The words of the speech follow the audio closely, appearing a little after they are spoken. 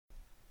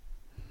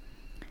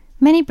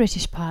Many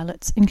British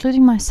pilots,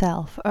 including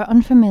myself, are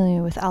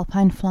unfamiliar with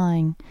alpine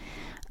flying,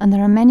 and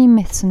there are many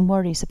myths and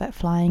worries about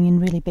flying in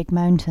really big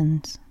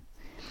mountains.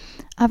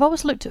 I've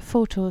always looked at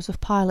photos of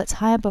pilots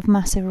high above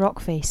massive rock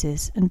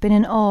faces and been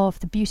in awe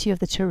of the beauty of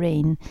the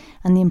terrain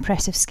and the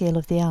impressive scale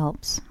of the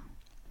Alps.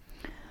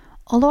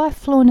 Although I've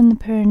flown in the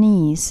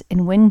Pyrenees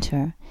in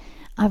winter,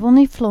 I've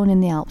only flown in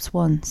the Alps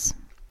once.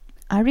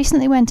 I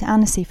recently went to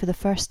Annecy for the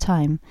first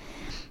time,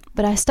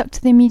 but I stuck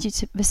to the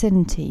immediate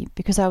vicinity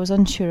because I was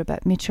unsure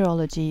about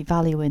meteorology,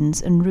 valley winds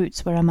and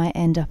routes where I might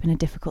end up in a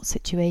difficult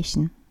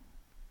situation.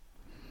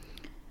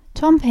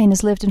 Tom Payne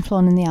has lived and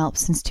flown in the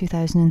Alps since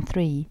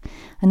 2003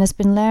 and has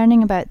been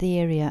learning about the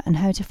area and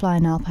how to fly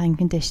in alpine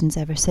conditions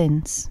ever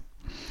since.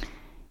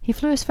 He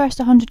flew his first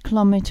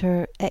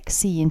 100-kilometre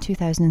XC in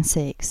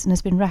 2006 and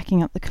has been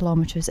racking up the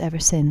kilometres ever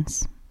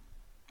since.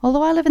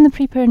 Although I live in the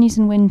Pre-Pyrenees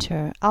in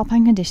winter,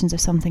 alpine conditions are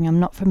something I'm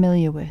not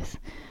familiar with,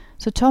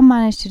 so Tom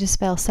managed to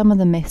dispel some of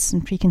the myths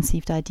and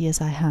preconceived ideas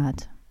I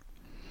had.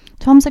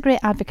 Tom's a great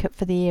advocate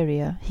for the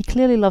area. He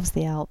clearly loves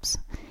the Alps.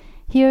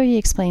 Here he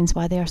explains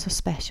why they are so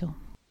special.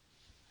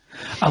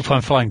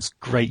 Alpine flying's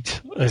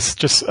great. There's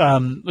just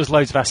there's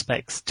loads of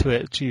aspects to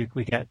it.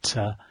 We get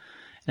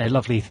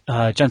lovely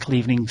gentle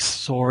evenings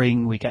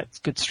soaring. We get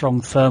good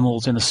strong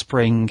thermals in the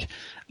spring.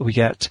 We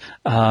get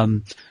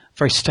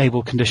very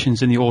stable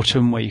conditions in the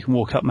autumn where you can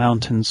walk up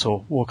mountains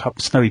or walk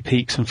up snowy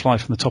peaks and fly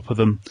from the top of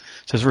them.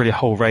 So there's really a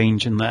whole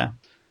range in there.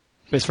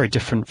 But it's very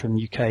different from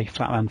UK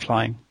flatland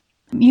flying.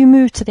 You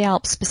moved to the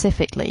Alps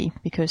specifically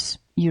because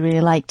you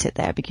really liked it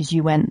there, because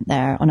you went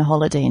there on a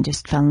holiday and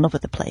just fell in love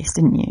with the place,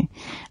 didn't you?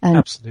 And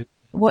absolutely.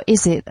 What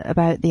is it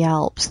about the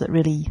Alps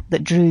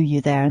that drew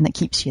you there and that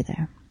keeps you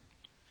there?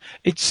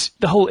 It's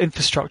the whole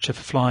infrastructure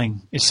for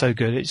flying is so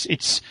good.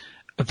 It's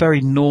a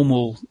very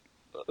normal.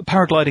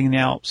 Paragliding in the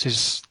Alps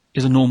is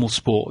a normal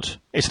sport.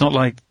 It's not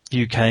like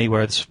the UK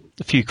where it's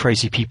a few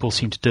crazy people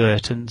seem to do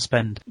it and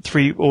spend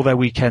all their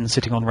weekends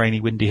sitting on rainy,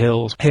 windy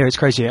hills. Here it's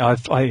crazy.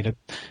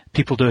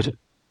 People do it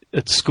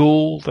at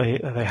school. They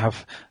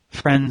have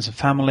friends and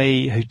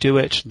family who do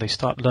it. They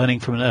start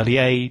learning from an early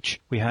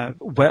age. We have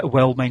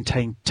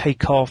well-maintained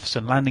takeoffs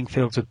and landing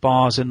fields with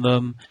bars in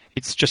them.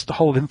 It's just the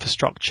whole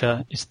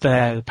infrastructure is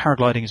there.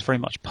 Paragliding is very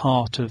much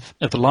part of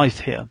the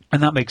life here.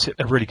 And that makes it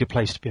a really good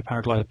place to be a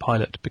paraglider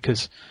pilot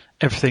because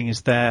everything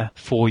is there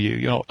for you.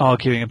 You're not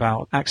arguing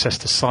about access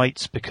to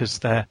sites because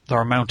there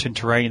are mountain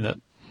terrain that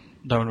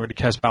no one really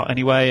cares about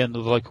anyway, and the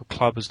local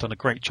club has done a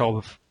great job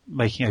of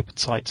making open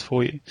sites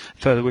for you,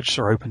 further which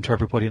are open to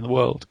everybody in the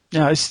world.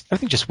 Yeah,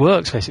 everything just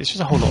works, basically. It's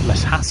just a whole lot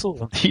less hassle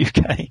than the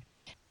UK.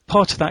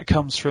 Part of that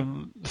comes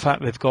from the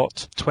fact they've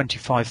got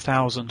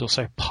 25,000 or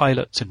so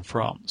pilots in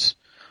France,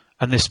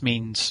 and this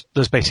means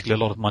there's basically a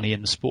lot of money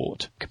in the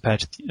sport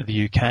compared to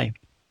the UK.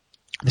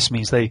 This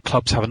means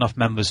clubs have enough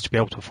members to be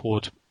able to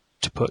afford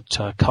to put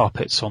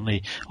carpets on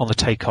the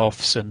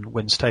takeoffs and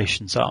wind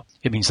stations up.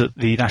 It means that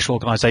the national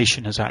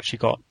organisation has actually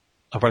got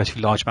a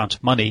relatively large amount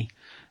of money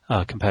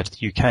compared to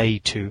the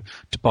UK to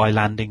buy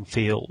landing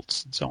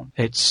fields and so on.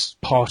 It's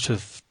part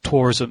of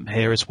tourism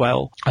here as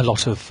well.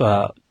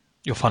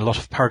 You'll find a lot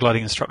of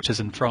paragliding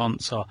instructors in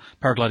France are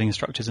paragliding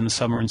instructors in the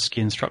summer and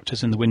ski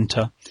instructors in the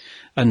winter.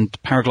 And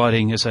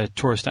paragliding as a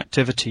tourist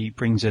activity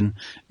brings in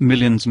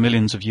millions and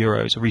millions of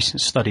euros. A recent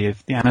study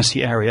of the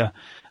Annecy area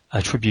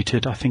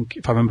attributed, I think,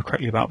 if I remember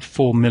correctly, about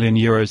 4 million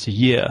euros a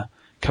year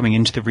coming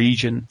into the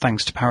region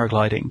thanks to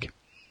paragliding.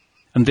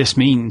 And this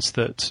means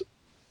that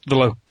the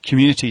local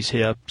communities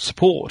here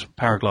support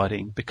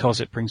paragliding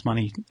because it brings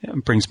money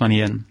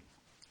in.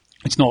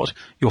 It's not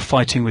you're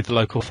fighting with the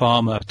local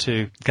farmer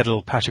to get a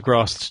little patch of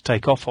grass to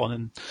take off on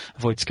and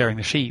avoid scaring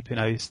the sheep.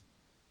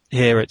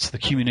 Here it's the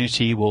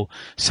community will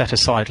set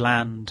aside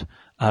land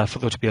for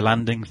there to be a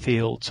landing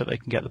field so they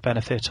can get the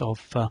benefit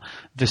of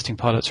visiting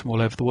pilots from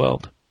all over the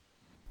world.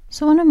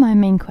 So one of my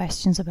main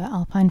questions about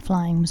alpine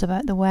flying was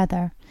about the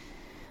weather.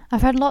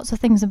 I've heard lots of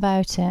things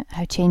about it,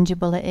 how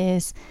changeable it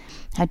is,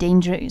 how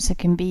dangerous it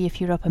can be if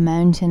you're up a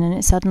mountain and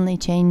it suddenly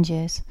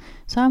changes.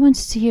 So I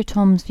wanted to hear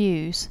Tom's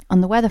views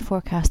on the weather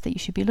forecast that you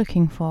should be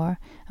looking for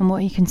and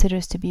what he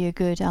considers to be a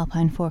good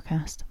alpine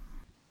forecast.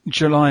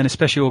 July and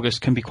especially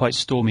August can be quite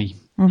stormy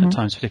at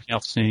times, particularly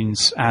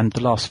afternoons, and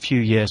the last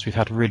few years we've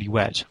had really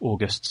wet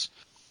Augusts.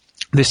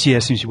 This year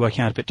seems to be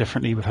working out a bit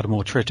differently. We've had a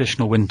more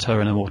traditional winter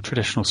and a more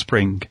traditional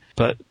spring,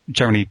 but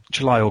generally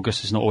July,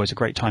 August is not always a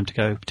great time to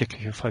go,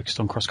 particularly if you're focused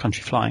on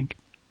cross-country flying.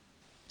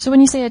 So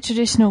when you say a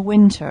traditional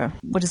winter,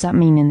 what does that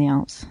mean in the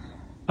Alps?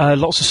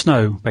 Lots of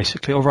snow,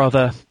 basically, or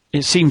rather,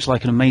 it seems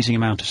like an amazing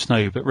amount of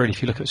snow, but really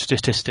if you look at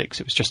statistics,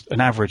 it was just an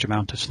average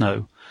amount of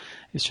snow.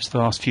 It's just the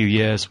last few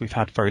years we've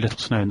had very little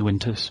snow in the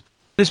winters.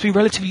 There's been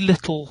relatively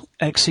little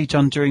XC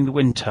done during the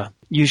winter.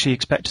 Usually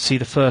expect to see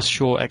the first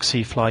short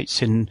XC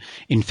flights in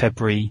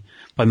February.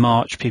 By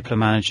March, people are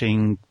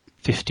managing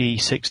 50,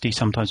 60,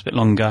 sometimes a bit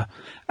longer,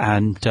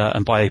 and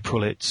by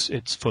April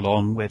it's full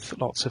on with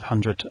lots of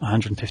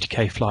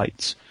 150k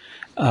flights.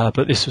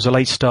 But this was a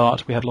late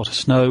start. We had a lot of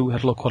snow, we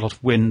had quite a lot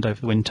of wind over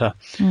the winter,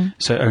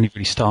 so it only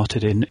really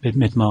started in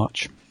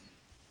mid-March.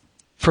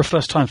 For a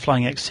first time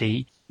flying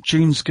XC,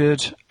 June's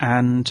good,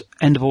 and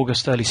end of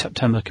August, early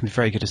September can be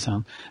very good as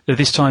well.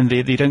 This time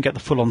they don't get the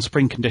full on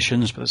spring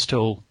conditions, but there's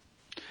still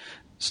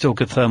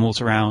good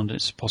thermals around.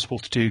 It's possible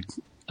to do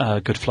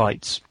good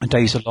flights. The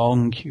days are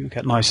long. You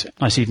get nice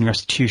evening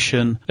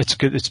restitution. It's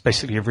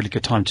basically a really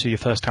good time to do your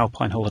first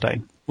Alpine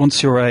holiday.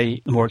 Once you're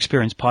a more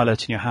experienced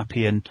pilot and you're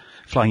happy in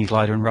flying your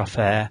glider in rough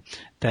air,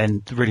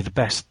 then really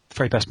the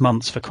very best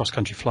months for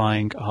cross-country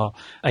flying are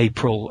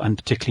April and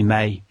particularly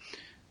May.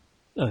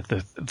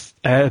 The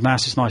air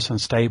mass is nice and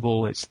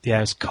stable. The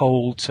air is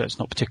cold, so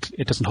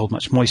it doesn't hold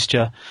much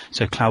moisture.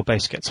 So cloud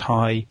base gets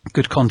high.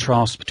 Good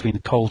contrast between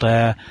the cold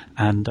air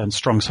and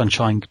strong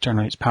sunshine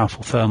generates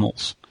powerful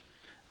thermals.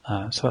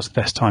 So that's the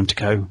best time to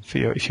go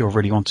if you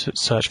really want to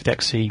search for the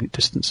XC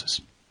distances.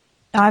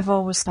 I've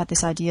always had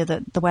this idea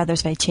that the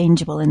weather's very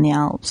changeable in the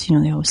Alps.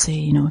 They always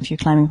say, if you're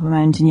climbing up a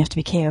mountain, you have to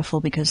be careful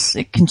because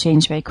it can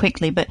change very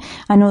quickly. But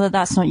I know that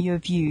that's not your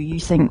view. You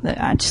think that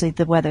actually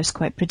the weather's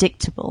quite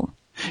predictable.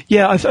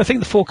 Yeah, I think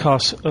the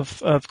forecasts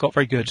have got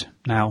very good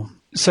now.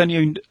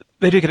 Certainly,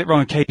 they do get it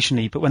wrong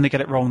occasionally, but when they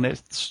get it wrong,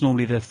 it's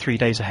normally the 3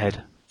 days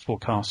ahead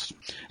forecast.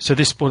 So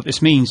what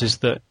this means is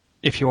that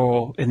if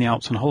you're in the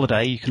Alps on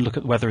holiday, you can look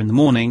at the weather in the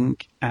morning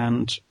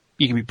and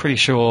you can be pretty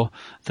sure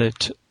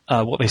that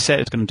what they said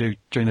it's going to do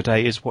during the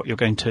day is what you're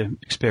going to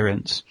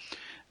experience.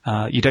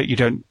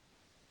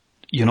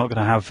 You're not going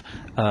to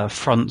have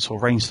fronts or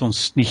rainstorms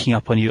sneaking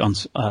up on you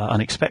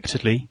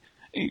unexpectedly.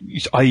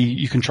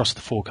 You can trust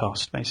the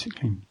forecast,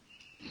 basically.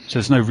 So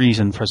there's no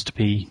reason for us to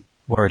be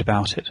worried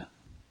about it.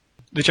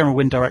 The general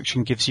wind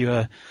direction gives you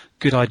a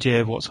good idea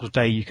of what sort of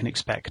day you can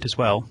expect as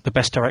well. The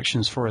best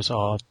directions for us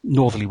are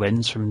northerly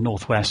winds from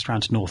northwest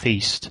around to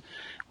northeast,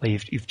 where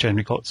you've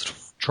generally got sort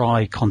of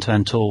dry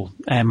continental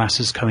air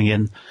masses coming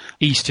in.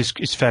 East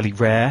is fairly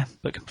rare,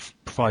 but can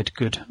provide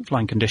good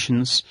flying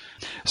conditions.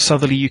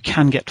 Southerly, you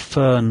can get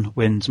föhn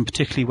winds, and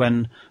particularly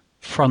when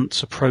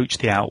fronts approach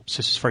the Alps.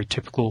 This is very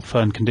typical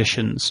föhn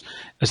conditions.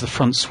 As the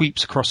front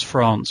sweeps across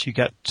France, you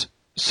get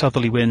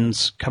southerly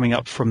winds coming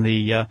up from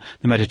the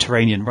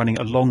Mediterranean, running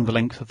along the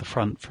length of the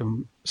front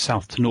from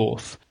south to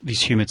north.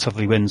 These humid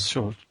southerly winds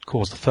sort of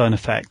cause the föhn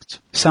effect.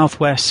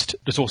 Southwest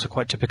is also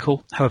quite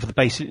typical. However, the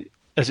base,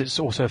 as it's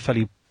also a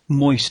fairly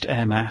moist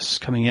air mass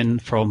coming in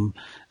from,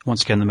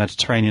 once again, the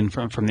Mediterranean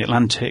from the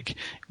Atlantic,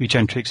 we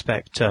generally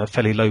expect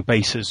fairly low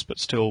bases, but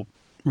still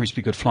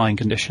reasonably good flying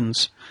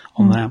conditions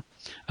on there.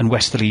 And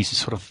westerlies is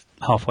sort of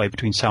halfway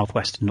between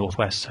southwest and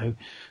northwest, so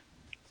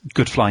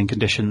good flying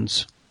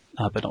conditions,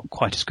 but not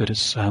quite as good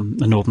as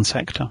the northern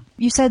sector.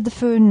 You said the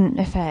föhn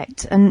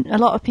effect, and a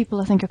lot of people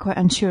I think are quite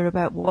unsure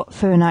about what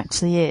föhn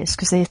actually is,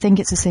 because they think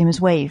it's the same as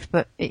wave,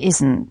 but it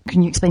isn't.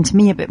 Can you explain to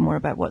me a bit more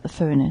about what the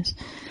föhn is?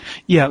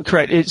 Yeah,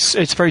 correct. It's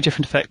a very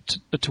different effect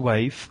to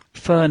wave.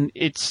 Föhn,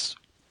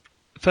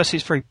 firstly,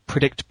 it's very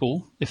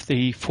predictable. If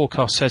the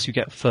forecast says you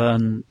get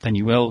föhn, then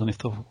you will, and if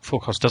the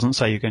forecast doesn't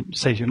say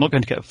you're not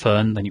going to get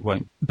föhn, then you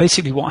won't.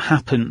 Basically, what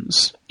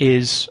happens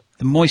is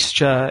the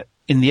moisture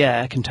in the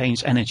air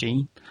contains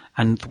energy,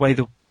 and the way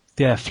the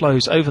air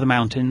flows over the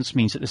mountains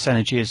means that this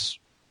energy is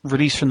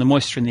released from the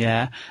moisture in the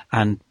air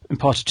and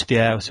imparted to the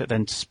air, so it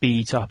then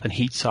speeds up and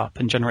heats up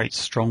and generates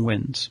strong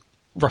winds.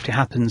 What roughly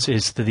happens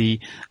is that you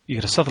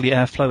get a southerly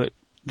airflow.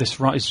 This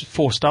is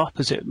forced up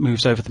as it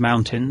moves over the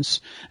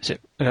mountains. As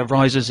it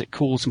rises, it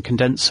cools and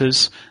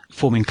condenses,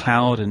 forming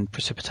cloud and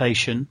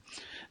precipitation.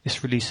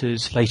 This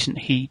releases latent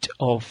heat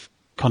of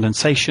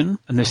condensation,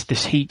 and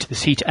this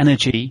heat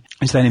energy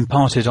is then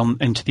imparted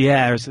into the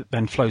air as it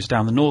then flows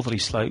down the northerly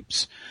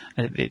slopes.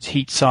 It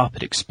heats up,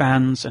 it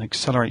expands and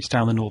accelerates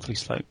down the northerly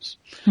slopes.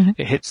 Mm-hmm.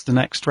 It hits the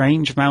next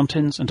range of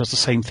mountains and does the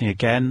same thing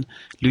again,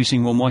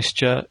 losing more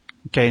moisture,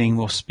 gaining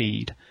more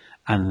speed.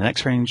 And the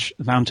next range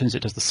of mountains,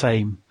 it does the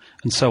same,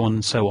 and so on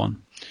and so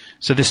on.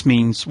 So this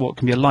means what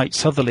can be a light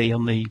southerly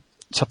on the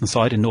southern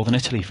side in northern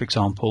Italy, for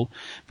example,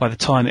 by the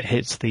time it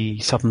hits the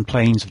southern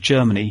plains of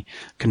Germany,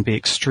 can be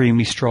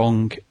extremely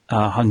strong,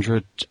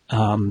 100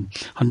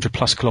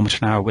 plus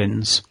kilometre an hour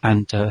winds,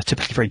 and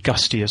typically very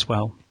gusty as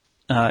well.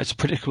 It's a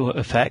predictable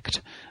effect.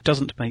 It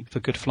doesn't make for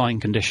good flying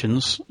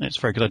conditions. It's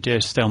a very good idea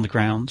to stay on the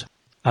ground.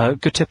 A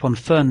good tip on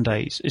föhn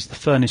days is the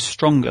föhn is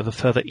stronger the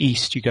further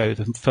east you go,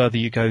 the further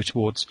you go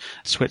towards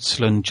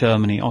Switzerland,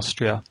 Germany,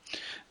 Austria.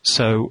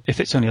 So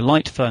if it's only a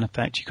light föhn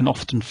effect, you can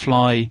often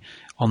fly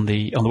on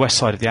the west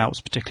side of the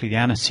Alps, particularly the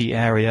Annecy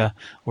area,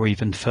 or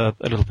even a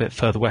little bit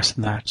further west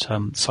than that,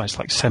 sites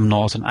like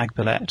Semnoz and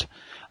Agbillet.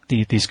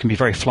 These can be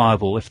very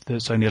flyable if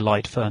there's only a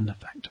light föhn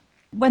effect.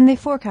 When they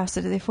forecast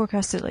it, do they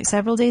forecast it like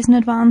several days in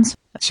advance?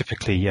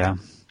 Typically, yeah.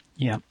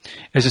 Yeah.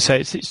 As I say,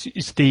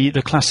 it's the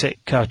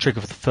classic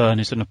trigger for the föhn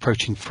is an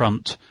approaching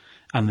front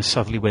and the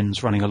southerly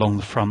winds running along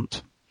the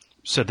front.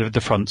 So the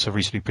fronts are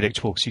reasonably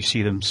predictable because you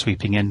see them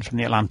sweeping in from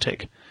the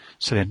Atlantic.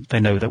 So they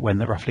know that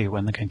roughly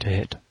when they're going to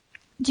hit.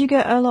 Do you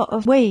get a lot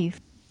of wave?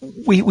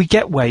 We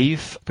get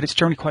wave, but it's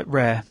generally quite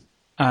rare.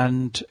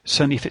 And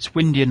certainly if it's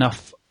windy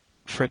enough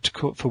for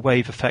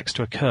wave effects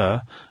to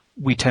occur,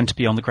 we tend to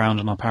be on the ground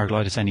on our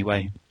paragliders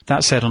anyway.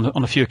 That said,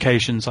 on a few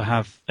occasions I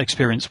have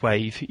experienced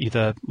wave,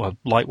 either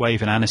light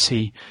wave in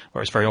Annecy,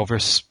 where it's very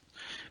obvious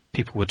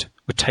people would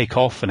take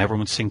off and everyone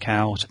would sink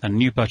out, and a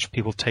new bunch of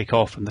people would take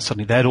off and then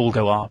suddenly they'd all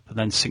go up and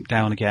then sink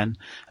down again.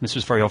 And this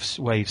was very obvious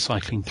wave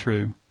cycling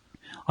through.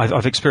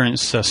 I've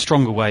experienced a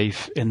stronger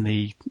wave in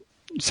the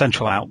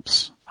Central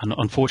Alps, and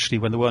unfortunately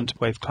when there weren't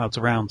wave clouds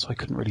around, so I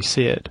couldn't really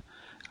see it.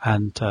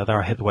 And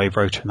there I hit the wave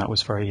rotor, and that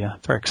was very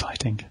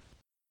exciting.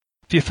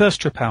 For your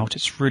first trip out,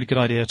 it's a really good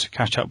idea to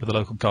catch up with a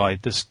local guide.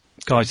 There's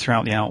guides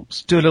throughout the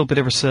Alps. Do a little bit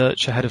of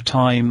research ahead of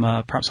time,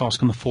 perhaps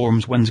ask on the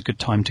forums when's a good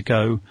time to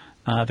go.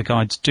 The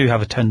guides do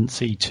have a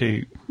tendency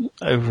to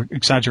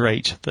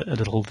over-exaggerate a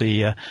little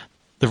the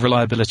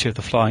reliability of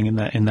the flying in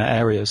their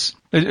areas.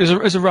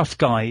 As a rough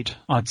guide,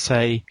 I'd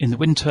say in the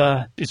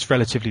winter it's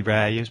relatively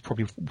rare. It's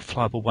probably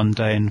flyable one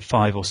day in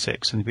 5 or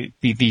 6, and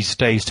these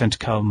days tend to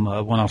come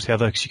one after the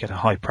other because you get a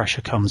high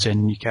pressure comes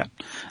in, you get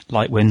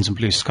light winds and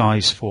blue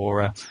skies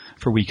for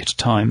a week at a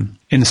time.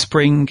 In the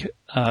spring,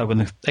 when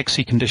the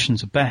XC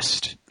conditions are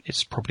best,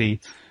 it's probably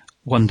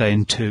 1 day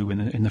in 2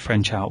 in the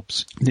French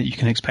Alps that you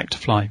can expect to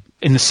fly.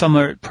 In the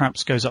summer, it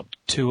perhaps goes up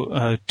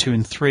to 2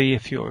 and 3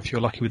 if you're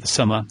lucky with the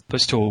summer,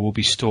 but still will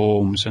be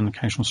storms and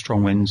occasional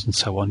strong winds and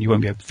so on. You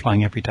won't be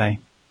flying every day.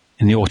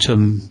 In the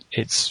autumn,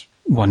 it's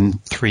 1 in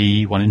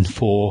 3, 1 in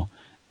 4.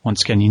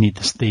 Once again, you need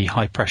the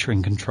high pressure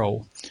in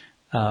control,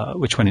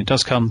 which when it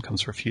does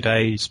comes for a few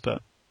days,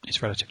 but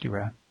it's relatively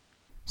rare.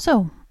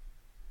 So,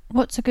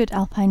 what's a good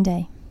alpine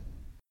day?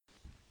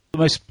 The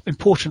most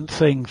important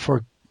thing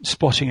for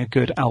spotting a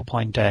good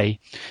alpine day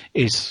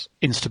is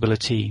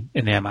instability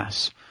in the air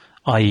mass,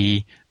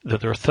 i.e. that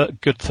there are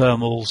good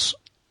thermals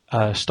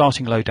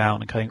starting low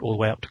down and going all the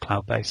way up to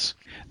cloud base.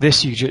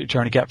 This you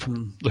generally get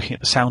from looking at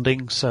the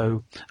sounding.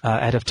 So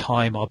ahead of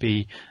time I'll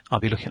be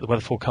looking at the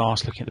weather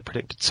forecast, looking at the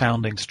predicted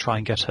soundings to try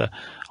and get an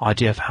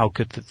idea of how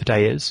good the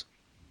day is.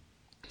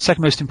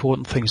 Second most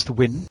important thing is the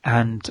wind,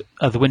 and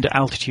the wind at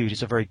altitude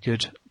is a very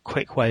good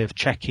quick way of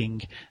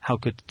checking how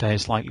good the day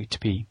is likely to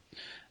be.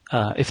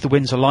 If the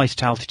winds are light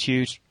at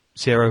altitude,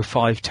 0,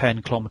 5,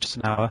 10 kilometers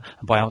an hour,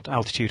 and by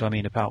altitude I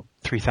mean about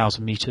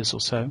 3,000 meters or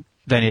so,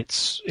 then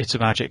it's a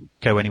magic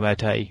go anywhere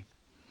day.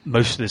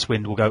 Most of this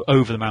wind will go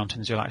over the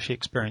mountains. You'll actually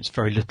experience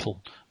very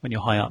little when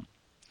you're high up.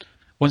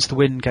 Once the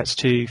wind gets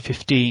to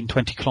 15,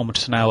 20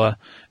 kilometers an hour,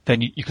 then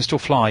you can still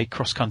fly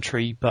cross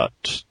country,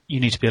 but you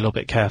need to be a little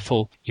bit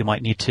careful. You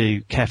might need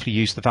to carefully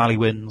use the valley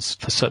winds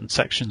for certain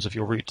sections of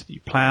your route that you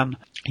plan.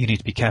 You need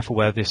to be careful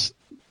where these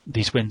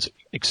winds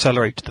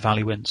accelerate to the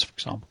valley winds, for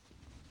example.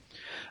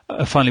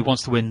 Finally,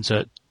 once the winds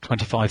are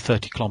 25,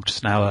 30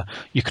 kilometers an hour,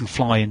 you can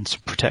fly in some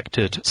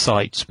protected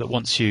sites, but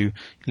once you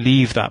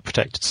leave that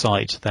protected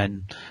site,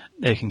 then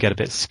it can get a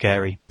bit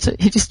scary. So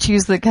you just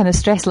choose the kind of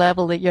stress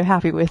level that you're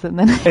happy with, and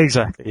then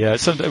exactly, yeah.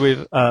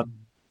 Sometimes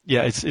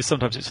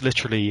sometimes it's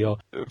literally,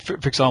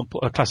 for example,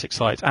 a classic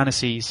site,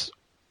 Annecy's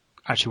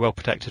actually well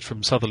protected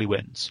from southerly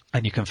winds,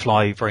 and you can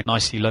fly very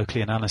nicely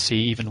locally in Annecy,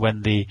 even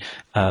when the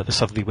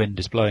southerly wind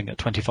is blowing at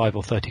 25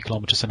 or 30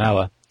 kilometers an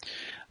hour.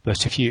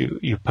 But if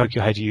you poke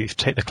your head, you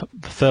take the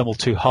thermal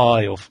too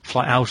high or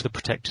fly out of the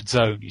protected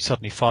zone, you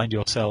suddenly find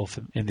yourself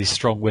in these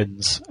strong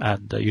winds,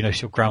 and you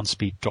notice your ground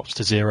speed drops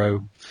to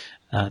 0,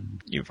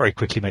 and you very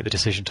quickly make the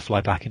decision to fly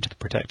back into the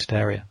protected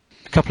area.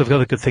 A couple of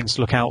other good things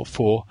to look out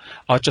for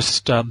are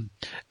just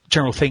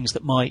general things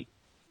that might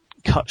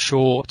cut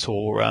short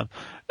or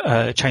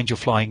change your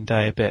flying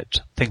day a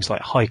bit. Things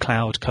like high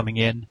cloud coming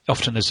in.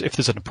 Often if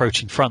there's an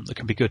approaching front, there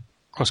can be good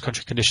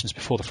cross-country conditions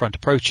before the front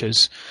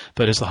approaches,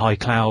 but as the high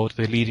cloud,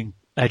 the leading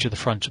edge of the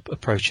front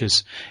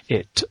approaches,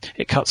 it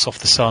cuts off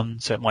the sun,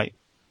 so it might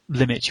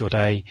limit your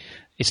day.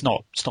 It's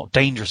not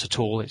dangerous at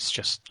all, it's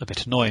just a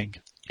bit annoying.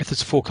 If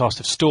there's a forecast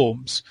of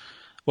storms,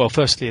 well,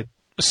 firstly,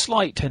 a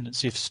slight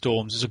tendency of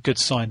storms is a good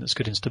sign that's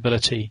good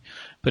instability,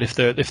 but if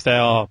they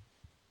are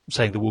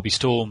saying there will be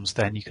storms,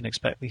 then you can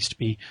expect these to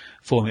be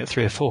forming at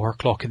 3 or 4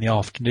 o'clock in the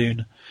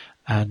afternoon,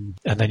 and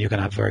then you're going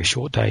to have a very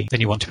short day.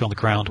 Then you want to be on the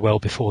ground well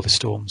before the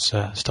storms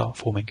start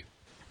forming.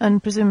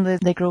 And presumably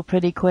they grow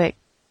pretty quick.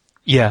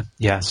 Yeah,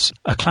 yes.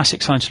 A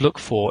classic sign to look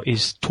for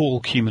is tall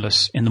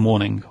cumulus in the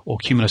morning, or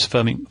cumulus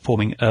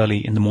forming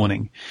early in the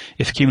morning.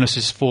 If cumulus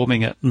is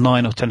forming at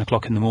 9 or 10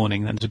 o'clock in the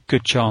morning, then there's a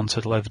good chance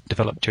it'll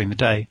develop during the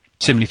day.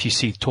 Similarly, if you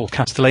see tall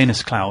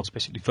castellanus clouds,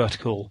 basically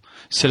vertical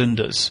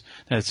cylinders,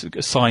 it's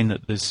a sign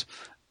that there's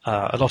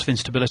a lot of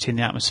instability in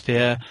the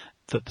atmosphere,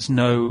 that there's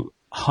no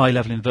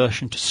high-level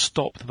inversion to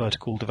stop the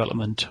vertical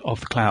development of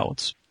the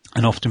clouds.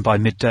 And often by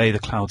midday, the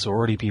clouds will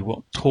already be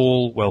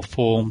tall,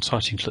 well-formed,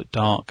 starting to look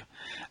dark,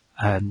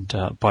 and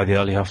by the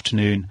early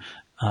afternoon,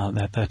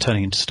 they're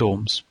turning into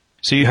storms.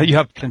 So you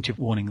have plenty of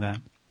warning there.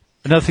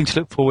 Another thing to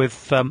look for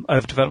with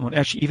overdevelopment,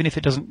 actually, even if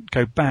it doesn't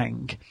go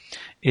bang,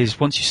 is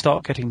once you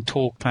start getting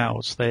tall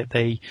clouds,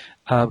 they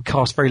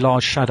cast very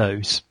large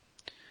shadows,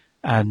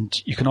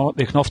 and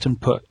they can often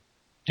put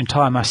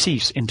entire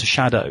massifs into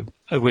shadow,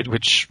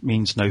 which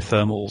means no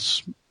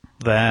thermals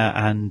there,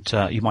 and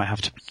you might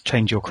have to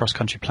change your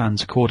cross-country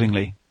plans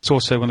accordingly. It's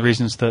also one of the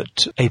reasons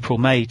that April,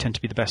 May tend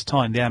to be the best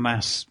time. The air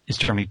mass is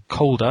generally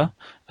colder,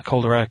 A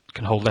colder air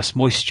can hold less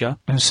moisture,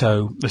 and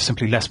so there's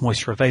simply less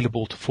moisture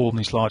available to form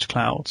these large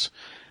clouds.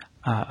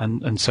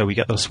 And so we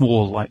get the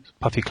small, like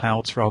puffy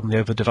clouds rather than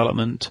the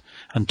overdevelopment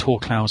and tall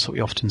clouds that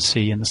we often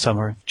see in the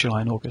summer of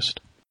July and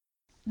August.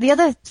 The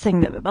other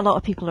thing that a lot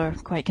of people are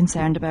quite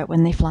concerned about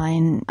when they fly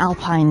in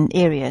alpine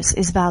areas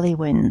is valley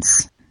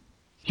winds.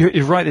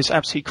 You're right, it's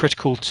absolutely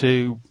critical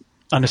to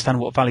understand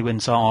what valley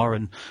winds are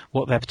and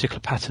what their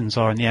particular patterns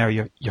are in the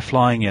area you're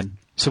flying in.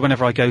 So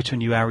whenever I go to a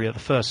new area, the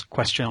first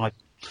question I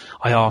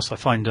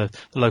find the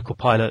local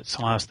pilots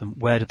and I ask them,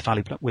 where do the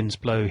valley winds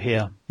blow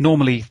here?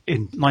 Normally,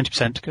 in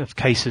 90% of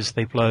cases,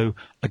 they blow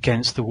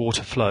against the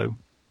water flow.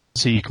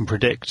 So you can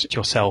predict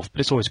yourself,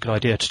 but it's always a good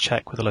idea to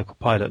check with the local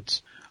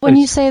pilots. When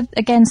you say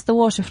against the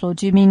water flow,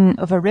 do you mean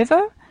of a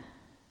river?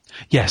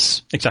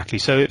 Yes, exactly.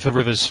 So if a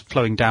river's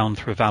flowing down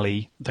through a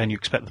valley, then you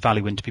expect the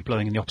valley wind to be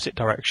blowing in the opposite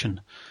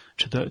direction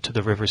to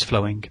the river is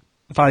flowing.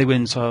 Valley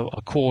winds are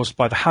caused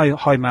by the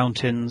high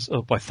mountains,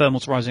 or by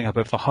thermals rising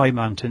above the high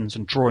mountains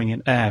and drawing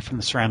in air from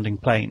the surrounding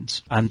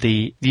plains. And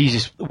the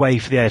easiest way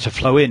for the air to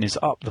flow in is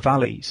up the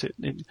valleys.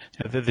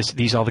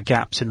 These are the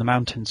gaps in the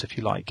mountains, if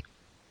you like.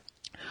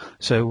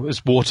 So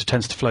as water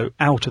tends to flow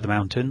out of the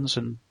mountains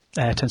and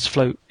air tends to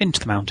flow into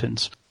the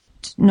mountains.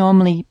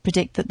 Normally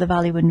predict that the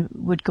valley wind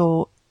would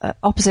go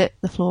opposite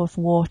the flow of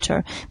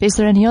water. But is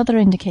there any other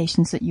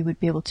indications that you would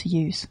be able to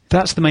use?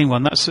 That's the main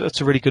one. That's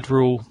a really good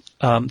rule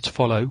to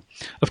follow.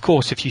 Of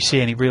course, if you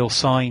see any real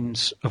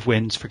signs of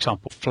winds, for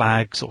example,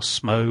 flags or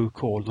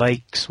smoke or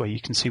lakes where you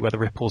can see where the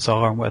ripples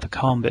are and where the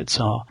calm bits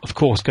are, of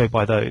course, go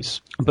by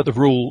those. But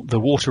the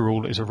water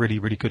rule is a really,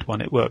 really good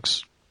one. It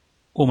works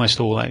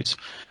almost always.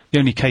 The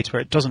only case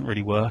where it doesn't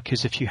really work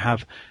is if you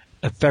have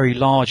a very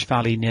large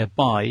valley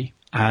nearby,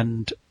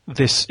 and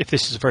if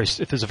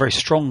there's a very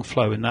strong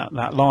flow in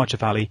that larger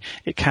valley,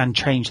 it can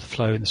change the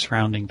flow in the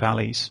surrounding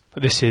valleys.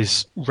 But this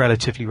is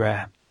relatively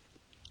rare.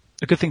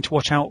 A good thing to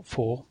watch out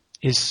for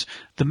is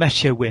the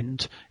meteo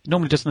wind. It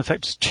normally doesn't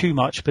affect us too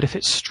much, but if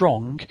it's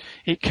strong,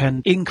 it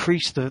can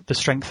increase the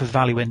strength of the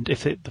valley wind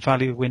if the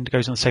valley wind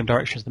goes in the same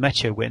direction as the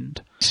meteo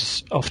wind. This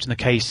is often the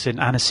case in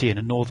Annecy and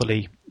in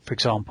Northerly, for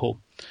example,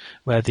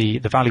 where the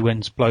valley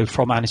winds blow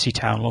from Annecy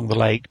town along the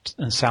lake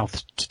and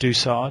south to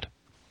Dusard.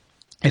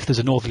 If there's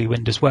a northerly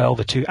wind as well,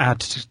 the two add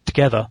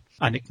together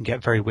and it can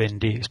get very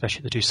windy, especially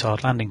at the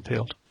Dusard landing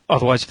field.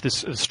 Otherwise, if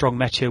there's strong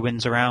meteo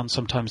winds around,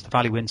 sometimes the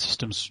valley wind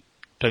systems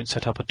don't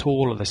set up at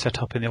all, or they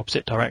set up in the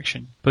opposite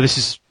direction. But this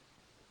is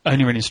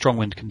only really in strong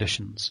wind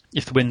conditions.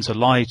 If the winds are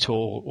light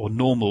or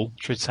normal,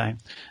 I should say,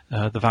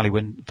 the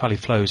valley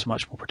flows are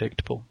much more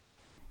predictable.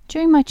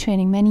 During my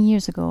training many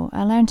years ago,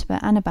 I learnt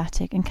about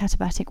anabatic and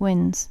katabatic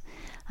winds,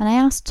 and I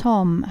asked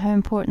Tom how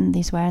important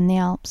these were in the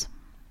Alps.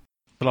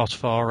 A lot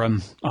of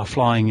our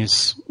flying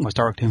is most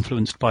directly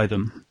influenced by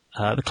them.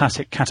 The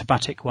classic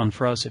katabatic one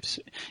for us,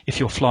 if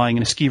you're flying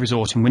in a ski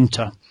resort in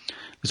winter,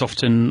 there's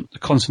often a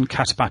constant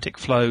katabatic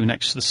flow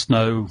next to the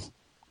snow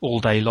all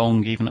day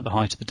long, even at the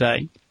height of the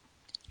day.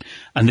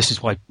 And this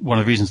is why one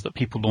of the reasons that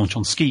people launch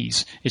on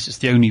skis is it's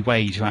the only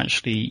way to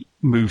actually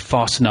move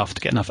fast enough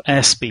to get enough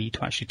airspeed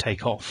to actually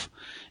take off.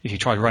 If you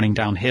try running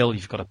downhill,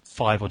 you've got a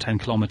 5 or 10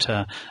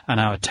 kilometre an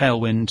hour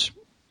tailwind,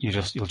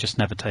 you'll just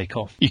never take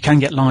off. You can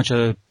get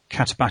larger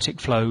katabatic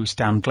flows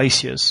down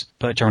glaciers,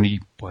 but generally,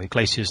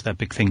 glaciers, they're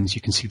big things. You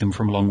can see them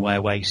from a long way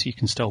away, so you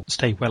can still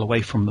stay well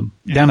away from them.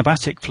 The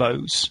anabatic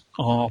flows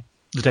are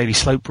the daily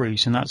slope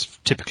breeze, and that's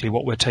typically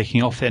what we're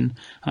taking off in.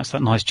 That's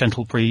that nice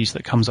gentle breeze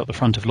that comes up the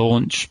front of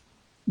launch,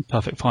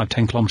 perfect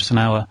 5-10 kilometres an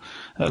hour,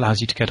 that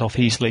allows you to get off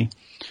easily.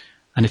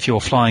 And if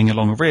you're flying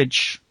along a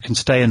ridge, you can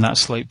stay in that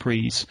slope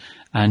breeze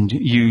and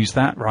use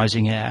that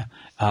rising air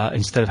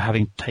instead of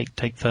having to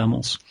take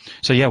thermals.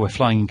 So yeah, we're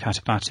flying in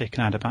katabatic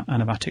and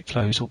anabatic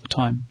flows all the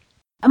time.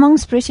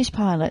 Amongst British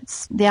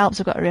pilots, the Alps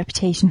have got a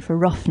reputation for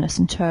roughness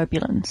and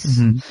turbulence.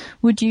 Mm-hmm.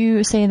 Would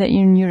you say that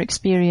in your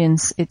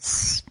experience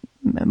it's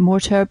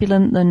more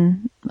turbulent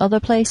than other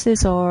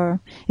places, or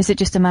is it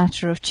just a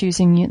matter of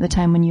choosing the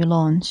time when you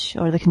launch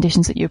or the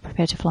conditions that you're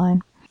prepared to fly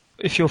in?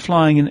 If you're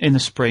flying in the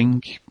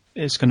spring,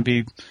 it's going to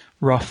be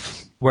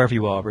rough wherever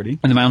you are, really.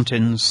 In the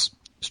mountains,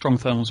 strong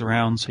thermals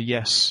around, so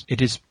yes,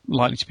 it is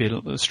likely to be a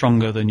little bit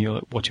stronger than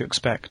what you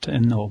expect,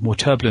 or more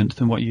turbulent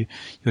than what you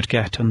would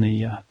get in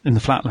the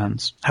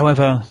flatlands.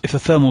 However, if the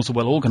thermals are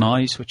well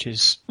organised, which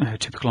is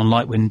typical on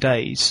light wind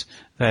days,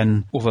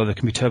 then although there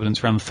can be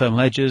turbulence around the thermal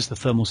edges, the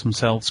thermals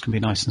themselves can be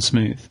nice and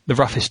smooth. The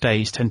roughest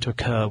days tend to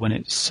occur when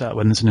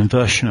there's an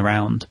inversion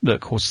around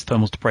that causes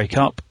thermals to break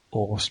up,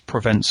 or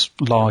prevents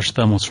large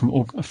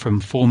thermals from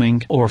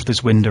forming, or if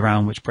there's wind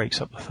around which breaks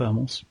up the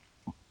thermals.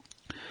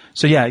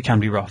 So yeah, it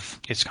can be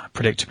rough. It's kind of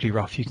predictably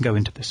rough. You can go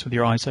into this with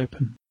your eyes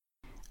open.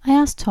 I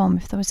asked Tom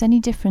if there was any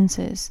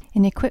differences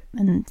in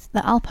equipment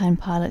that Alpine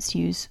pilots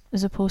use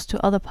as opposed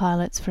to other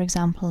pilots, for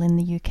example, in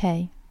the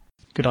UK.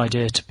 Good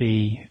idea to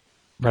be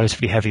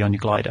relatively heavy on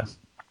your glider.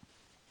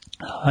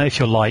 If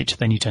you're light,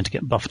 then you tend to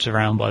get buffeted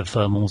around by the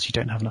thermals. You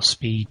don't have enough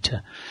speed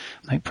to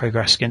make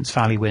progress against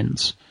valley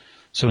winds.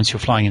 So once you're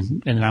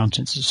flying in the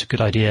mountains, it's a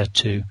good idea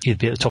to either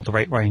be at the top of the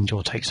rate range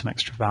or take some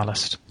extra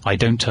ballast.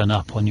 Don't turn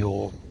up on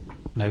your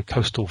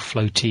coastal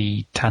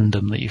floaty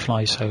tandem that you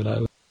fly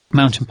solo.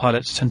 Mountain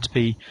pilots tend to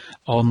be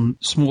on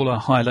smaller,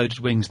 high-loaded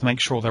wings to make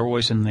sure they're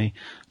always in the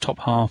top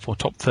half or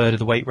top third of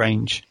the weight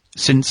range.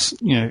 Since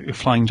you're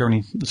flying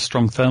during the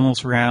strong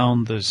thermals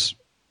around, there's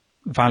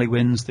valley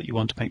winds that you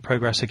want to make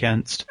progress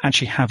against.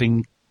 Actually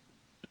having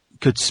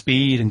good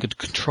speed and good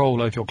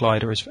control over your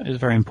glider is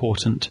very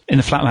important. In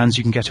the flatlands,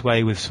 you can get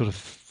away with sort of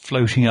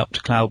floating up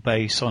to cloud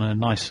base on a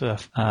nice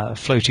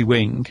floaty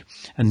wing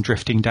and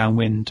drifting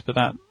downwind, but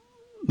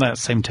that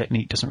same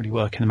technique doesn't really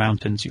work in the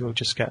mountains. You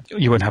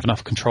won't have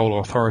enough control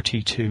or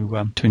authority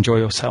to enjoy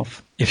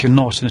yourself. If you're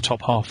not in the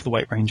top half of the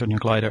weight range on your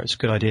glider, it's a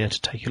good idea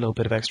to take a little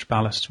bit of extra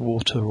ballast,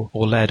 water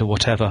or lead or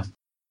whatever.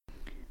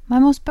 My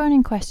most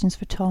burning questions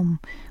for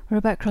Tom were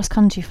about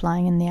cross-country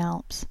flying in the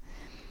Alps.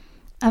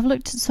 I've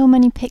looked at so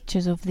many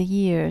pictures over the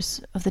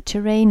years of the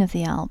terrain of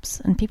the Alps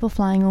and people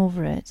flying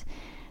over it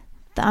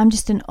that I'm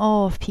just in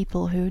awe of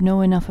people who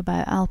know enough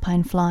about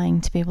alpine flying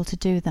to be able to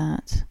do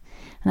that.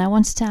 And I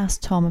wanted to ask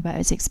Tom about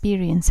his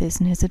experiences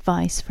and his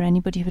advice for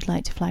anybody who would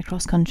like to fly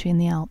cross-country in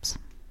the Alps.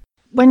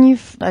 When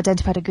you've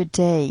identified a good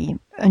day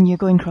and you're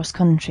going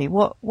cross-country,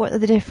 what are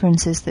the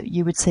differences that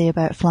you would say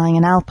about flying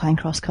an alpine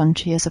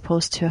cross-country as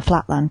opposed to a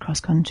flatland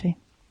cross-country?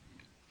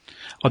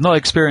 I'm not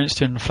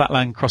experienced in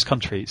flatland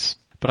cross-countries,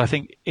 but I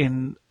think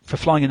for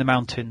flying in the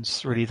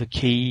mountains, really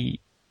the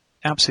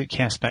absolute key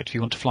aspect if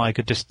you want to fly a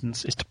good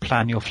distance is to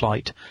plan your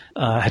flight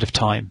ahead of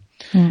time.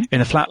 In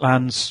the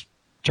flatlands,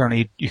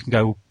 generally you can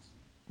go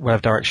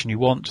whatever direction you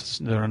want.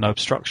 There are no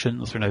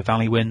obstructions, there are no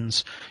valley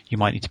winds. You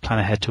might need to plan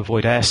ahead to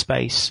avoid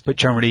airspace, but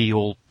generally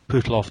you'll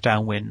poodle off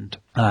downwind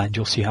and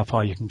you'll see how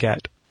far you can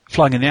get.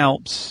 Flying in the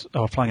Alps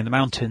or flying in the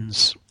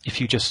mountains, if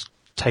you just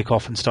take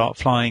off and start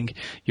flying,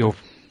 you'll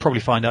probably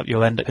find out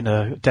you'll end up in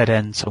a dead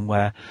end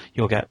somewhere.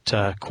 You'll get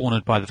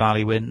cornered by the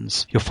valley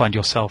winds. You'll find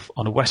yourself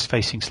on a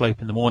west-facing slope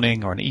in the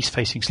morning or an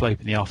east-facing slope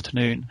in the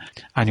afternoon,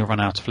 and you'll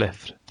run out of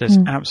lift. It's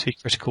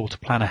absolutely critical to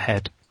plan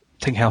ahead.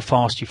 Think how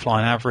fast you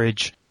fly on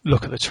average,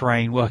 look at the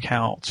terrain, work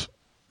out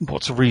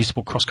what's a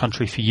reasonable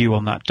cross-country for you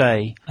on that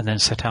day, and then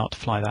set out to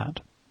fly that.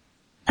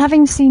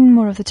 Having seen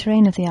more of the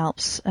terrain of the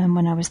Alps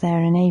when I was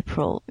there in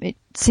April, it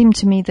seemed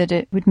to me that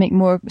it would make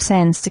more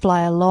sense to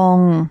fly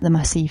along the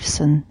massifs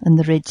and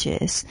the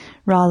ridges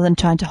rather than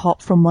trying to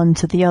hop from one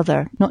to the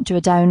other. Not do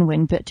a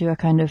downwind, but do a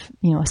kind of,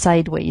 a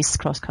sideways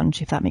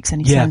cross-country, if that makes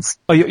any sense.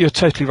 Oh, you're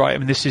totally right. I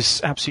mean, this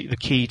is absolutely the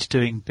key to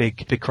doing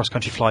big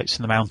cross-country flights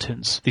in the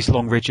mountains. These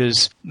long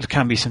ridges, there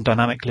can be some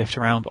dynamic lift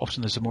around, but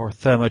often there's a more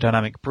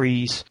thermodynamic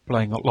breeze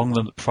blowing along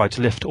them that provides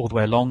lift all the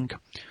way along.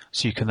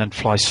 So you can then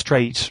fly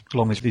straight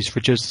along these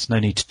ridges. There's no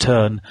need to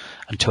turn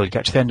until you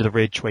get to the end of the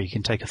ridge where you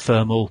can take a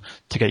thermal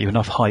to get you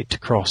enough height to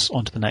cross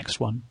onto the next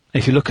one.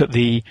 If you look at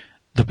the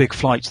big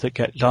flights that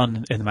get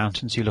done in the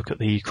mountains, you look at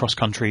the cross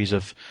countries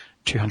of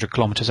 200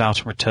 kilometres out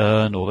and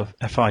return or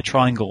the FI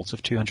triangles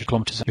of 200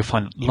 kilometres, you'll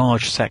find that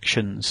large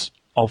sections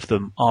of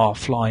them are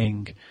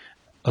flying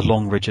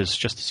along ridges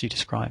just as you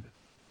describe.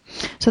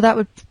 So that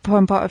would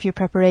form part of your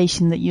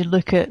preparation, that you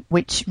look at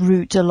which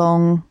route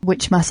along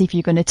which massif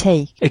you're going to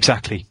take?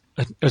 Exactly.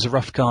 As a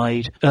rough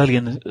guide, early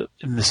in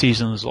the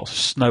season there's lots of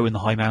snow in the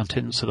high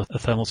mountains, so the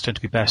thermals tend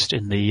to be best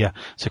in the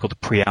so-called the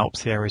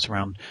pre-Alps, the areas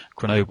around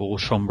Grenoble,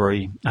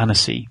 Chambéry,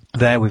 Annecy.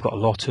 There we've got a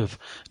lot of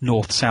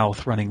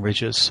north-south running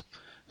ridges,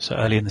 so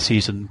early in the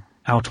season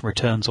out and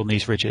returns on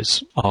these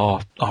ridges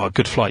are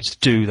good flights to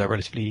do. They're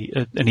relatively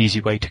an easy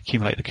way to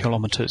accumulate the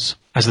kilometres.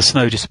 As the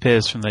snow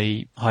disappears from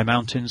the high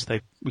mountains,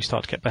 we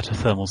start to get better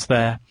thermals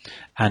there,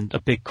 and a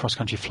big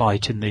cross-country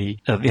flight at the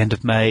end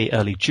of May,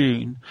 early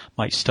June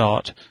might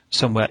start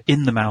somewhere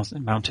in the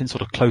mountains,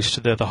 sort of close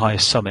to the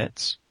highest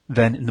summits.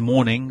 Then in the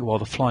morning, while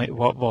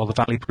the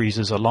valley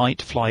breezes are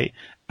light, fly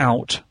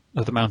out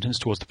of the mountains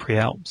towards the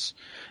pre-Alps.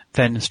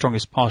 Then the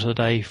strongest part of the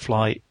day,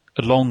 fly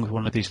along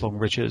one of these long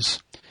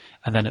ridges,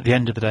 and then at the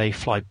end of the day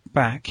fly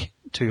back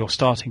to your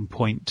starting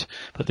point,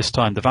 but this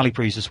time the valley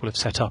breezes will have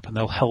set up and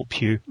they'll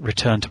help you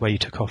return to where you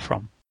took off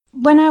from.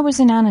 When I was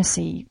in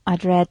Annecy,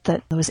 I'd read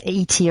that there was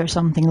 80 or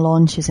something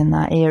launches in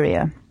that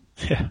area.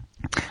 Yeah.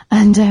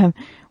 And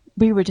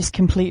we were just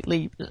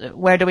completely,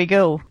 where do we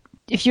go?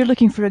 If you're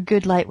looking for a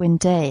good light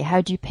wind day,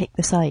 how do you pick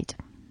the site?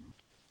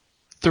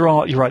 You're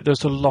right,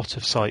 there's a lot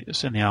of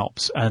sites in the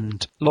Alps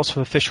and lots of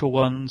official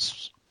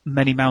ones.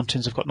 Many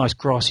mountains have got nice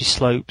grassy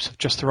slopes of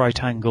just the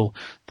right angle.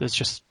 There's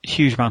just a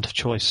huge amount of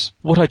choice.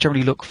 What I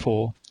generally look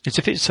for is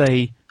if it's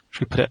a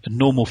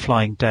normal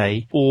flying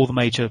day, all the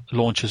major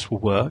launches will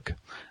work.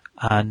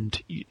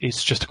 And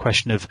it's just a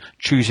question of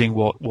choosing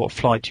what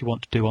flight you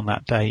want to do on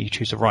that day. You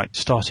choose the right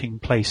starting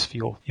place for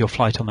your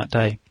flight on that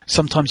day.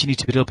 Sometimes you need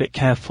to be a little bit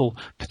careful,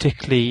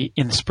 particularly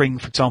in the spring,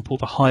 for example.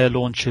 The higher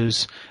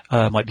launches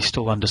might be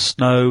still under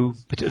snow.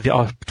 But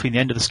between the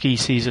end of the ski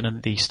season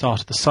and the start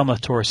of the summer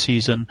tourist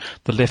season,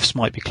 the lifts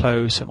might be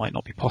closed, so it might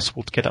not be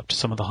possible to get up to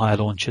some of the higher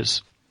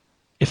launches.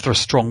 If there are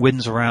strong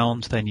winds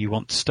around, then you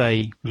want to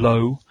stay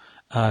low,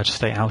 to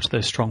stay out of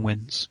those strong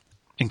winds.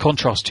 In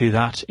contrast to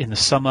that, in the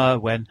summer,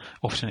 when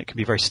often it can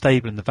be very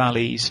stable in the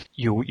valleys,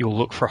 you'll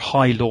look for a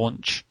high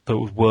launch that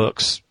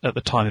works at the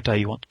time of day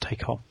you want to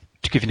take off.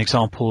 To give you an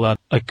example,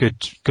 a good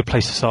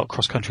place to start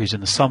cross country is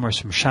in the summer is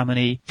from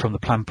Chamonix, from the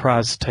Plan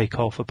Praz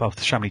takeoff above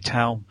the Chamonix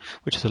town,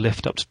 which is a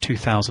lift up to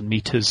 2,000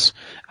 metres,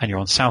 and you're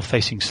on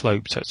south-facing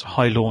slope, so it's a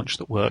high launch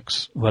that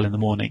works well in the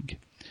morning.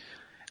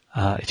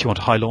 If you want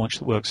a high launch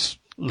that works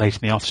late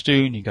in the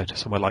afternoon, you go to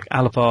somewhere like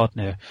Alvard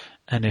near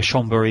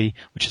Chambéry,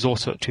 which is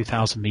also at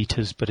 2,000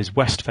 metres but is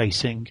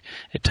west-facing.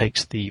 It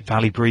takes the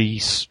valley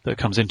breeze that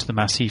comes into the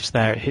massifs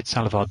there, it hits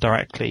Alvard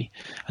directly,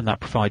 and that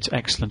provides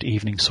excellent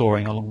evening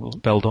soaring along the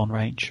Beldon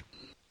range.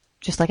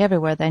 Just like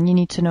everywhere then, you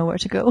need to know where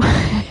to go.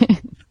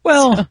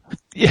 Well,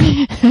 yeah,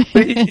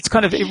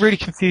 it really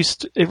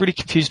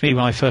confused me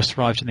when I first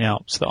arrived in the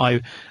Alps that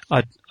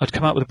I'd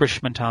come out with a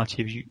British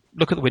mentality of you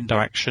look at the wind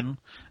direction,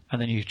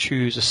 and then you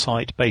choose a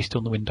site based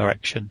on the wind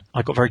direction.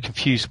 I got very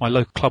confused. My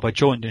local club I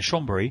joined in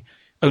Chambéry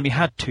only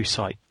had 2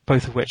 sites,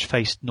 both of which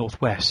faced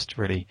northwest,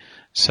 really.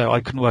 So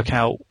I couldn't work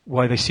out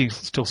why they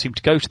still seemed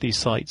to go to these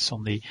sites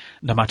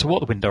no matter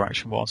what the wind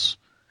direction was.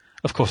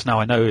 Of course,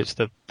 now I know it's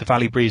the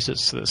valley breeze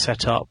that's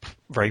set up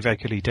very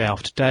regularly day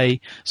after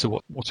day.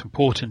 So what's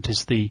important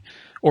is the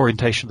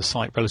orientation of the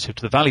site relative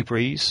to the valley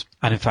breeze.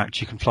 And in fact,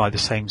 you can fly the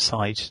same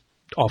site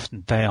often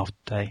day after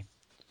day.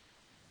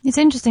 It's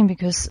interesting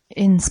because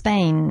in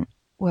Spain,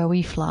 where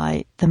we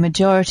fly, the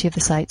majority of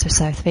the sites are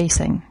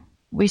south-facing.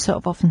 We sort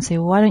of often say,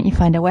 well, why don't you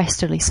find a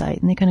westerly site?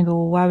 And they kind of go,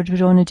 well, why would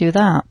we want to do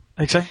that?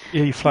 Exactly.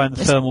 Yeah, you fly in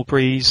the thermal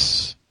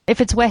breeze.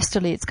 If it's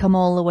westerly, it's come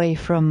all the way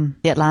from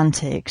the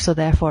Atlantic, so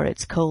therefore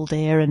it's cold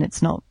air and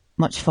it's not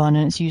much fun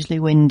and it's usually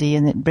windy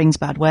and it brings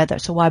bad weather,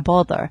 so why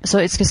bother? So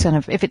it's just kind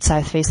of, if it's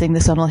south-facing,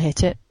 the sun will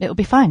hit it, it'll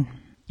be fine.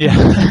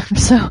 Yeah.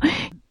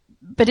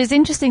 But it's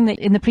interesting that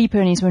in the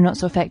pre-Pyrenees we're not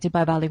so affected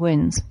by valley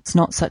winds. It's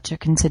not such a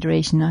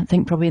consideration. I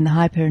think probably in the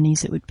high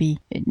Pyrenees it would be,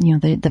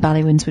 the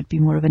valley winds would be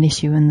more of an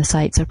issue and the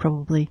sites are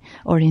probably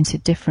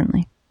oriented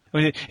differently. I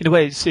mean, in a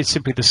way, it's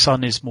simply the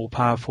sun is more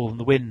powerful than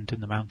the wind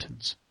in the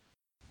mountains.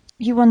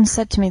 You once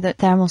said to me that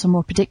thermals are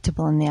more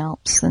predictable in the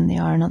Alps than they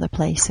are in other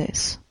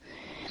places.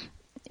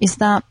 Is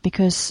that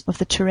because of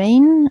the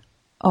terrain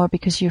or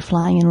because you're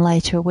flying in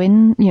lighter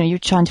wind? You're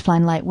trying to fly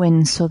in light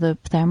winds so the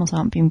thermals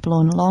aren't being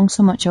blown along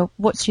so much, or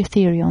what's your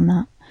theory on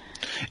that?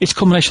 It's a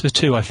combination of the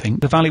two, I think.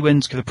 The valley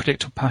winds give a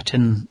predictable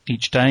pattern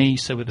each day,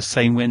 so with the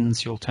same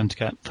winds you'll tend to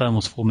get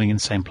thermals forming in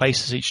the same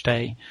places each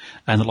day,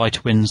 and the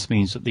lighter winds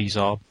means that these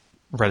are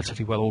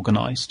relatively well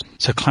organised.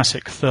 So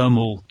classic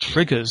thermal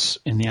triggers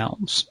in the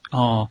Alps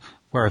are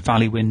where a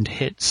valley wind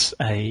hits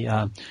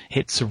a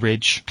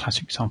ridge.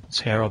 Classic examples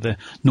here are the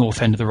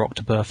north end of the Roc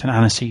de Boeuf in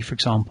Annecy, for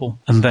example.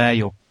 And there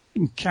you're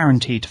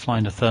guaranteed to fly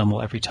in a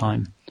thermal every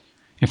time.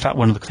 In fact,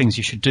 one of the things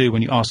you should do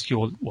when you ask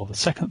the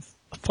second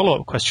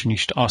follow-up question you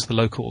should ask the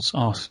locals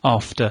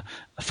after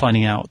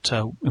finding out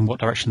in what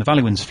direction the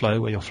valley winds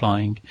flow where you're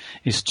flying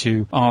is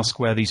to ask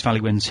where these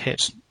valley winds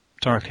hit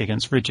directly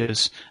against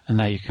ridges, and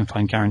there you can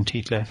find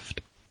guaranteed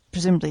lift.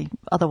 Presumably,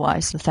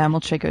 otherwise, the thermal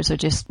triggers are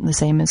just the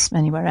same as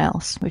anywhere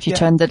else. If you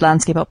turn the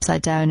landscape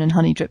upside down and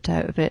honey dripped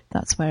out of it,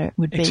 that's where it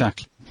would be.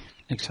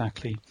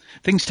 Exactly.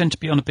 Things tend to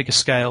be on a bigger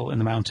scale in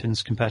the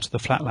mountains compared to the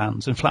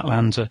flatlands. And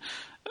flatlands are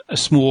a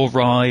small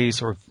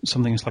rise or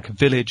something that's like a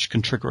village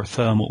can trigger a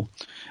thermal,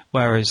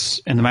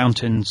 whereas in the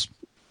mountains,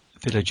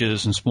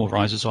 villages and small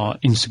rises are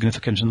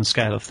insignificant in the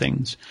scale of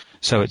things.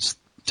 So it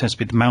tends to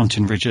be the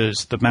mountain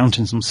ridges, the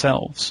mountains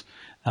themselves,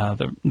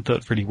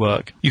 that really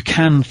work. You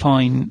can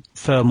find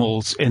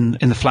thermals in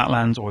the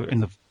flatlands or in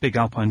the big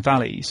alpine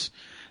valleys,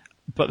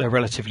 but they're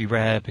relatively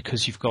rare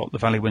because you've got the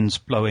valley winds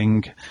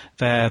blowing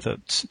there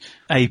that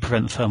A,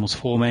 prevent the thermals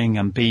forming,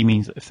 and B,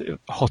 means that if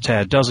hot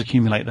air does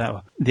accumulate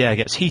there, the air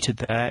gets heated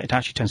there, it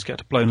actually tends to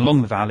get blown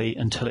along the valley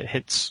until it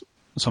hits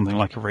something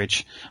like a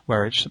ridge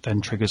where it then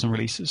triggers and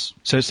releases.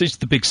 So it's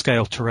the big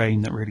scale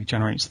terrain that really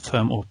generates the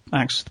thermal,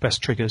 acts as the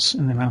best triggers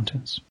in the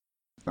mountains.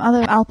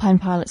 Other alpine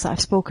pilots that I've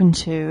spoken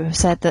to have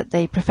said that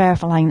they prefer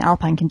flying in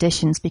alpine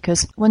conditions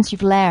because once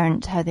you've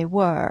learned how they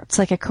work, it's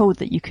like a code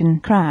that you can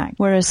crack.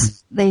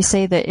 Whereas they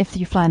say that if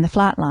you fly in the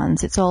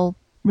flatlands, it's all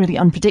really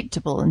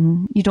unpredictable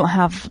and you don't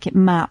have it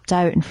mapped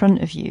out in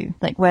front of you.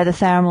 Like where the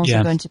thermals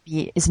are going to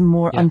be is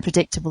more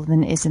unpredictable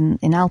than it is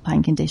in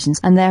alpine conditions.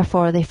 And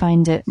therefore they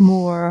find it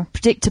more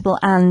predictable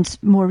and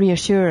more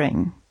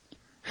reassuring.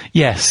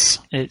 Yes,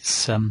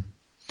 it's...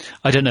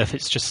 I don't know if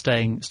it's just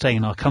staying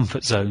in our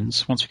comfort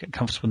zones. Once we get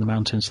comfortable in the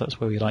mountains, that's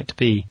where we like to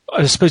be.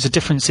 I suppose the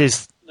difference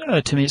is,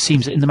 to me, it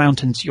seems that in the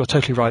mountains, you're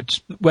totally right.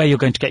 Where you're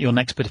going to get your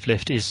next bit of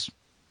lift is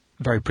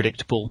very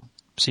predictable.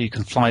 So you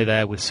can fly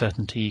there with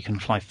certainty, you can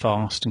fly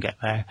fast and get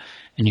there,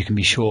 and you can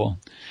be sure.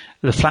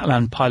 The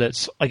flatland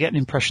pilots, I get an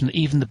impression that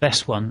even the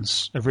best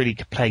ones are really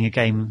playing a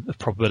game of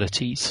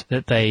probabilities,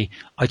 that they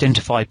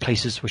identify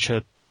places which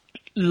are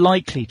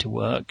likely to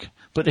work,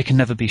 but they can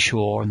never be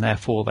sure, and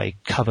therefore they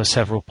cover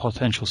several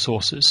potential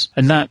sources.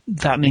 And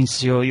that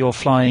means you're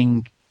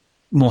flying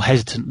more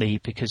hesitantly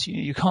because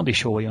you can't be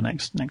sure where your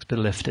next bit of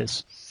lift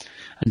is.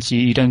 And so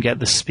you don't get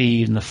the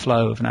speed and the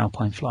flow of an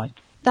alpine flight.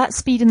 That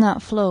speed and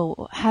that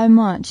flow, how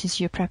much is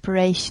your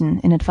preparation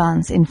in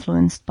advance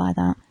influenced by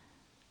that?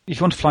 If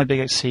you want to fly big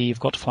at sea, you've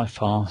got to fly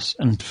fast.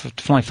 And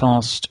to fly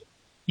fast,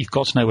 you've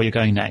got to know where you're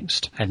going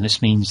next. And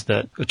this means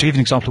that, to give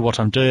an example of what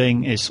I'm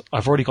doing, is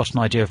I've already got an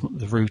idea of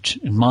the route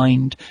in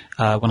mind.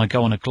 When I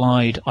go on a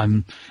glide, I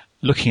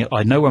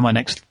know where my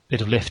next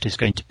bit of lift is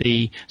going to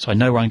be, so I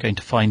know where I'm going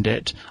to find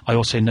it. I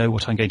also know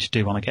what I'm going to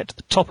do when I get to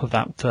the top of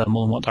that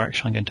thermal and what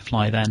direction I'm going to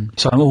fly then.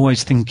 So I'm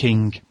always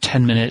thinking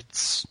 10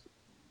 minutes,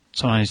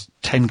 sometimes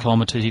 10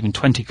 kilometers, even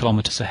 20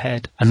 kilometers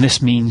ahead. And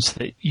this means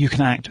that you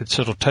can act with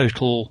sort of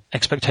total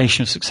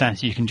expectation of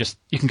success. You can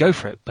go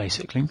for it,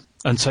 basically.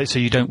 And so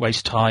you don't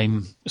waste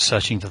time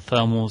searching for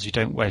thermals. You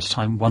don't waste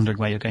time wondering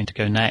where you're going to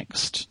go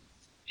next.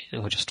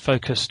 You're just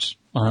focused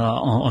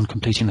on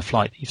completing the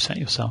flight that you've set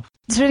yourself.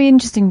 It's really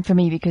interesting for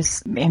me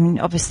because,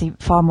 obviously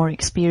far more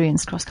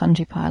experienced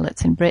cross-country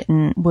pilots in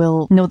Britain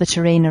will know the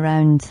terrain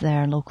around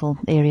their local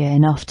area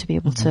enough to be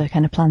able to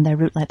kind of plan their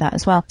route like that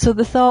as well. So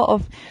the thought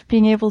of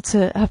being able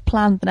to have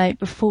planned the night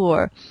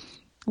before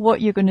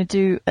what you're going to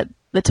do at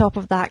the top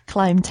of that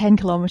climb 10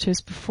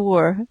 kilometres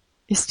before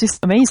is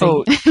just amazing.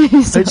 Oh,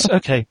 it's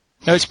okay.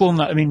 No, it's more than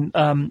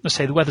that. Let's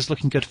say the weather's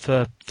looking good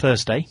for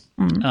Thursday.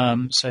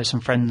 So some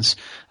friends,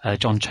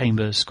 John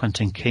Chambers,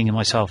 Quentin King and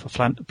myself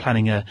are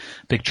planning a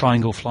big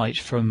triangle flight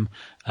from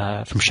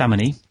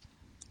Chamonix.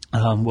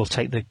 We'll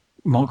take the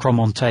Grand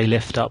Monte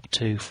lift up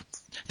to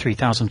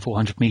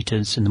 3,400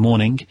 meters in the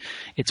morning.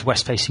 It's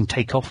west-facing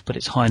takeoff, but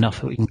it's high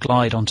enough that we can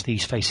glide onto the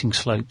east-facing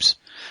slopes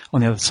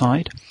on the other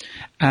side.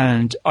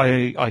 And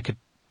I could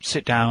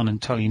sit down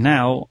and tell you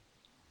now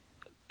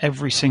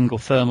every single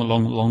thermal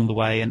along the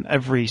way and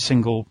every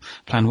single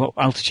plan, what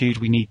altitude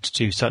we need to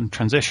do certain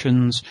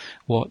transitions,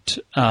 where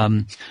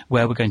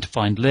we're going to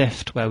find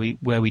lift, where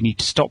we need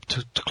to stop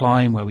to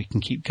climb, where we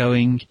can keep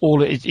going.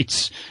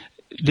 It's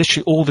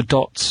literally all the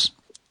dots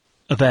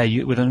are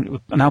there. With an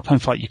Alpine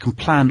flight, you can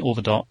plan all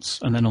the dots,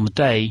 and then on the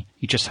day,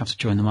 you just have to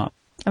join them up.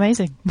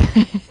 Amazing.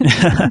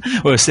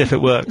 We'll see if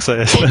it works.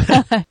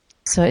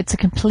 So it's a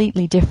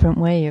completely different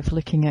way of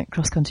looking at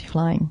cross-country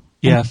flying.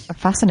 Yeah.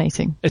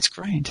 Fascinating. It's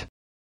great.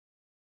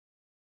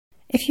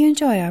 If you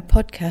enjoy our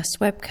podcasts,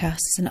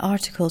 webcasts and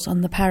articles on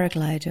the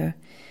paraglider,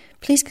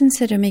 please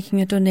consider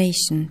making a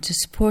donation to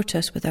support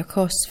us with our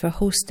costs for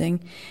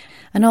hosting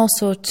and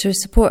also to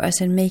support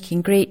us in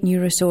making great new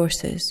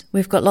resources.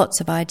 We've got lots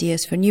of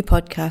ideas for new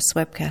podcasts,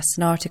 webcasts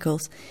and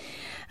articles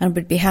and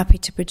would be happy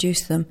to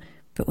produce them,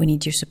 but we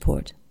need your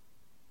support.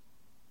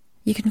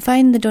 You can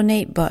find the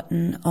donate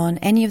button on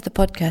any of the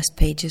podcast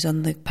pages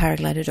on the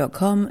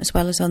paraglider.com as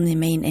well as on the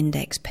main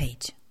index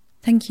page.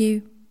 Thank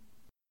you.